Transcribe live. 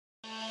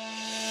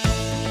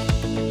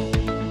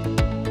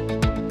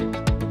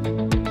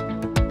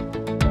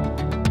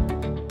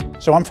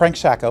So I'm Frank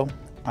Sacco.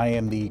 I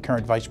am the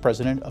current Vice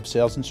President of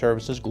Sales and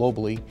Services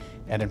globally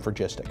at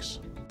Infragistics.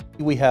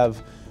 We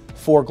have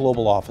 4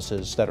 global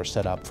offices that are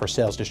set up for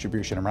sales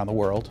distribution around the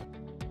world.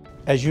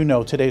 As you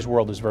know, today's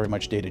world is very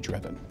much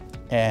data-driven,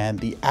 and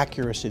the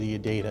accuracy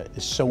of data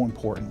is so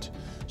important.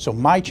 So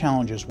my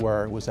challenges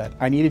was that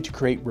I needed to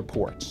create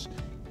reports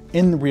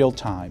in real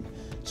time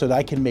so that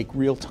I can make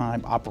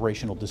real-time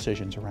operational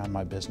decisions around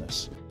my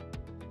business.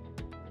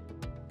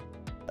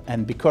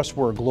 And because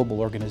we're a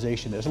global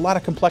organization, there's a lot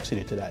of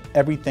complexity to that.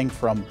 Everything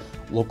from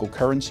local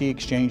currency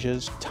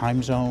exchanges,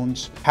 time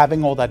zones,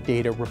 having all that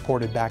data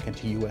reported back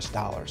into US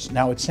dollars.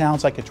 Now it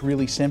sounds like it's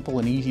really simple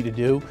and easy to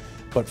do,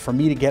 but for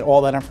me to get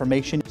all that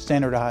information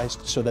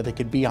standardized so that they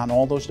could be on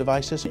all those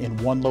devices in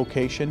one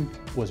location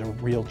was a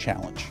real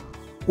challenge.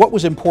 What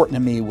was important to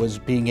me was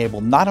being able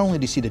not only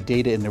to see the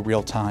data in the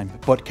real time,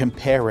 but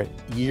compare it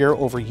year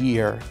over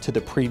year to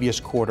the previous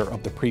quarter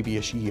of the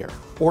previous year,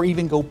 or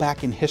even go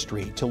back in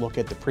history to look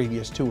at the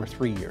previous 2 or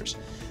 3 years.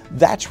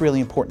 That's really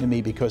important to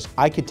me because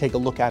I could take a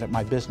look at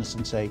my business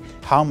and say,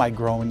 how am I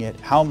growing it?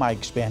 How am I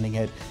expanding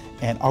it?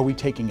 And are we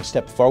taking a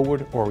step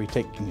forward or are we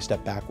taking a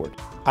step backward?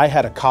 I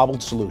had a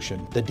cobbled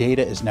solution. The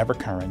data is never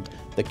current.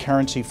 The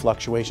currency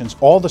fluctuations,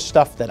 all the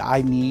stuff that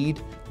I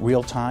need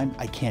real time,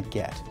 I can't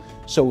get.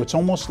 So it's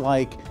almost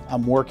like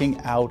I'm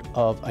working out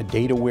of a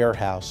data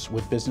warehouse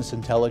with business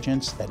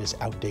intelligence that is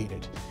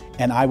outdated.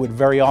 And I would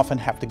very often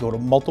have to go to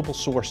multiple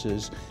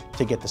sources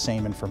to get the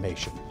same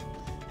information,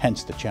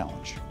 hence the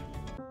challenge.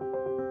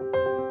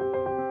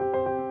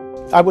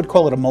 I would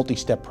call it a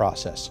multi-step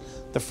process.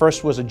 The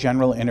first was a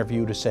general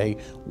interview to say,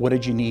 what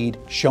did you need?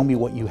 Show me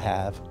what you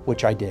have,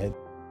 which I did.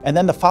 And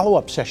then the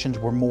follow-up sessions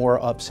were more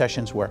of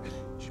sessions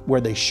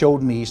where they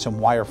showed me some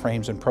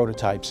wireframes and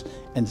prototypes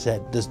and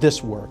said, does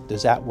this work?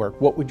 Does that work?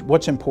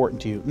 What's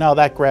important to you? No,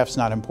 that graph's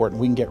not important.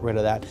 We can get rid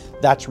of that.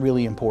 That's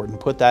really important.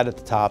 Put that at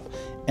the top.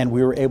 And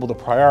we were able to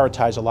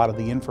prioritize a lot of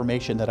the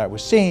information that I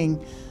was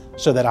seeing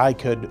so that I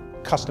could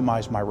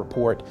customize my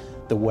report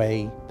the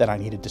way that I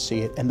needed to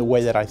see it and the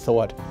way that I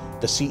thought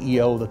the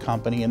CEO of the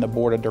company and the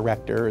board of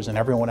directors and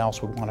everyone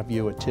else would want to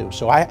view it too.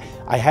 So I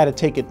had to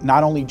take it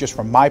not only just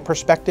from my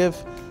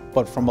perspective,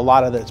 but from a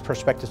lot of the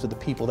perspectives of the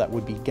people that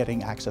would be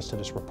getting access to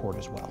this report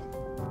as well.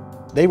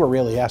 They were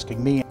really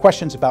asking me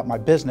questions about my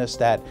business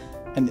that,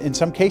 and in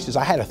some cases,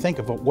 I had to think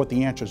of what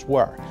the answers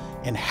were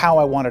and how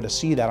I wanted to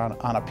see that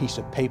on a piece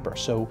of paper.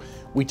 So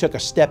we took a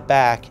step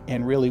back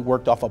and really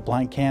worked off a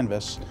blank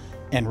canvas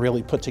and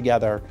really put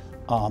together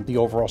the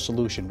overall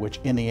solution, which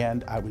in the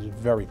end, I was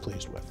very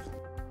pleased with.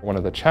 One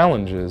of the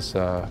challenges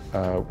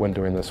when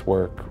doing this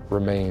work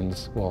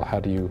remains, well, how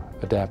do you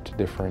adapt to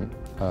different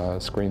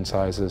screen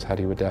sizes? How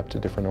do you adapt to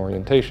different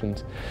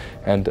orientations?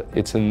 And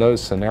it's in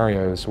those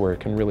scenarios where it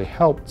can really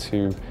help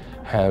to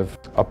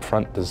have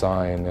upfront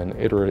design and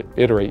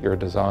iterate your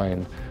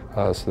design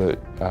so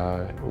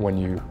that when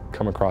you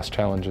come across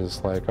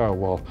challenges like, oh,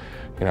 well,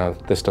 you know,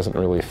 this doesn't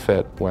really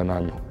fit when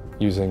I'm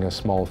using a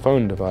small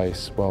phone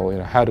device, well, you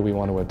know, how do we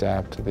want to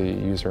adapt the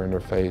user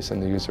interface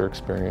and the user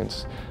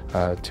experience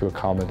to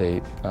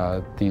accommodate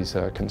these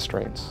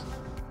constraints?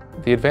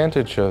 The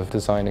advantage of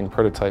designing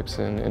prototypes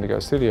in Indigo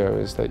Studio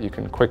is that you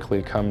can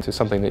quickly come to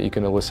something that you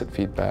can elicit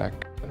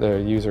feedback. The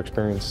user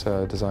experience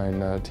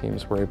design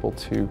teams were able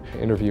to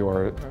interview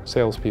our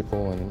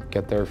salespeople and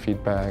get their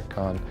feedback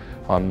on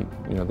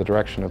you know, the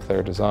direction of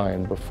their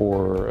design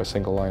before a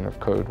single line of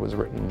code was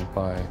written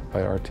by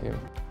our team.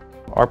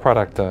 Our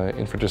product,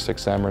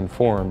 Infragistics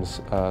Xamarin.Forms,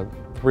 the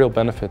real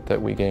benefit that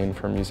we gain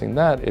from using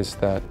that is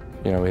that,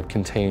 you know, it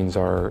contains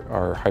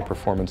our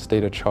high-performance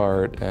data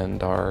chart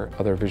and our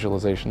other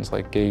visualizations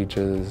like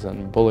gauges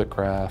and bullet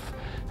graph,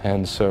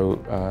 and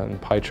so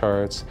and pie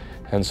charts.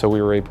 And so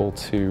we were able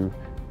to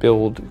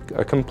build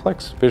a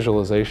complex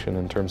visualization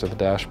in terms of a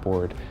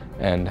dashboard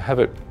and have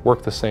it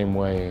work the same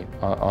way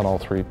on all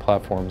 3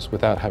 platforms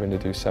without having to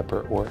do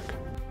separate work.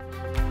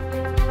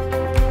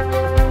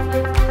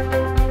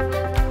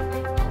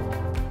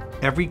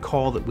 Every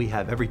call that we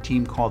have, every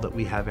team call that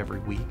we have every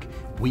week,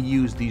 we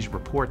use these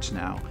reports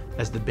now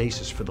as the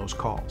basis for those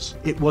calls.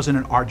 It wasn't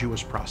an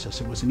arduous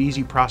process. It was an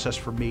easy process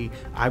for me.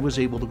 I was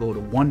able to go to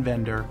one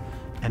vendor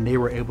and they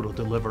were able to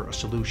deliver a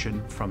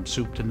solution from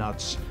soup to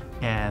nuts.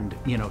 And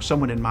you know,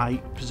 someone in my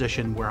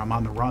position where I'm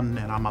on the run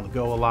and I'm on the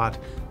go a lot,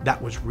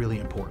 that was really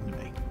important to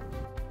me.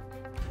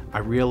 I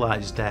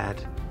realized that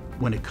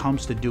when it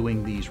comes to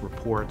doing these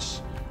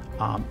reports,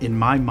 in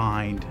my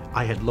mind,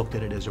 I had looked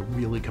at it as a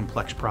really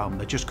complex problem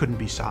that just couldn't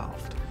be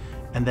solved.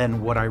 And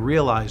then what I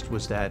realized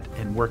was that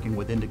in working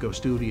with Indigo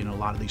Studio and a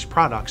lot of these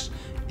products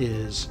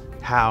is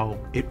how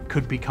it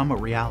could become a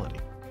reality.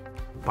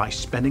 By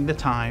spending the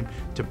time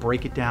to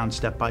break it down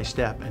step by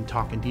step and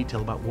talk in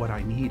detail about what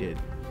I needed,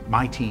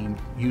 my team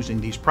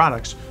using these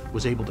products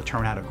was able to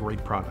turn out a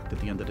great product at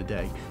the end of the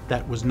day.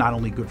 That was not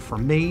only good for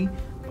me,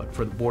 but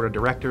for the board of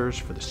directors,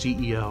 for the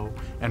CEO,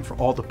 and for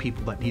all the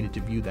people that needed to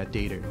view that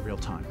data in real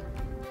time.